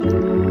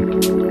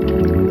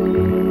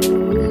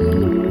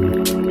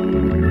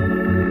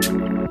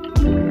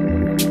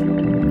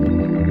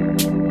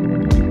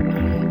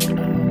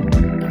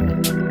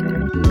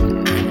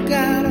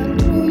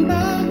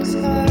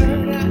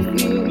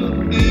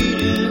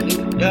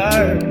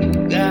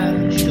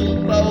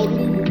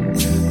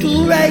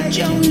write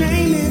your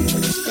name in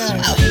the sky.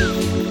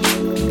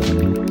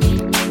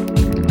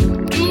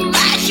 To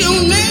write your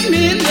name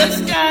in the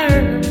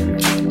sky.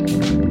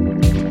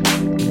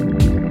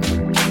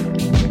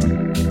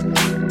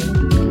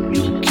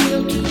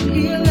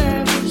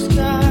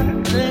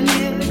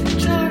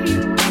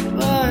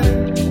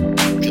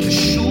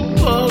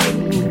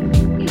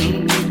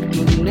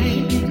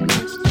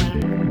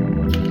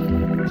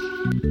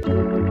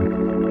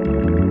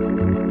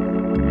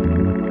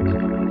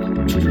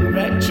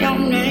 Write your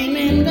name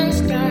in the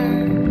sky.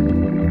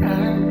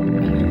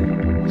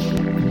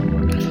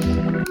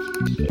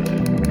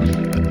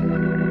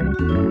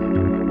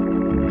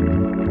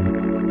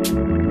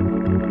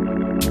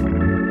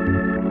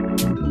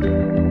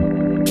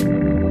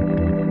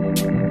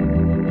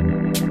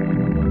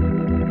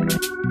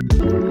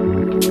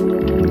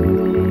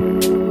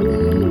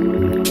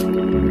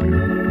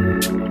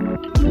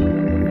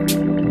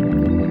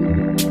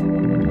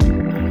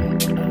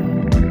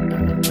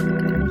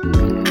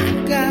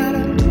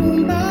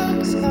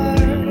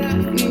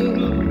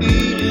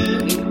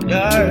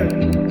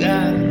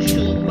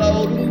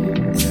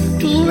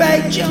 To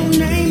write your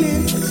name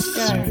in the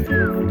sky.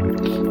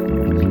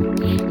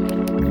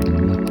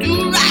 To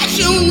write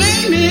your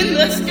name in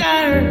the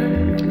sky.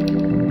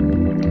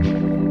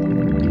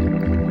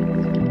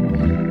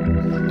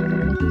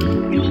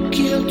 You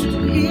kill to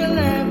heal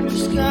every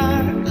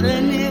scar,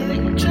 then nearly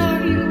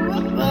tore you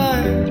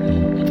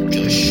apart.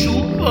 Just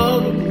shoot for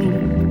the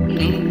moon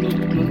and look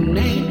your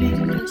name in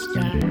the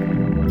sky.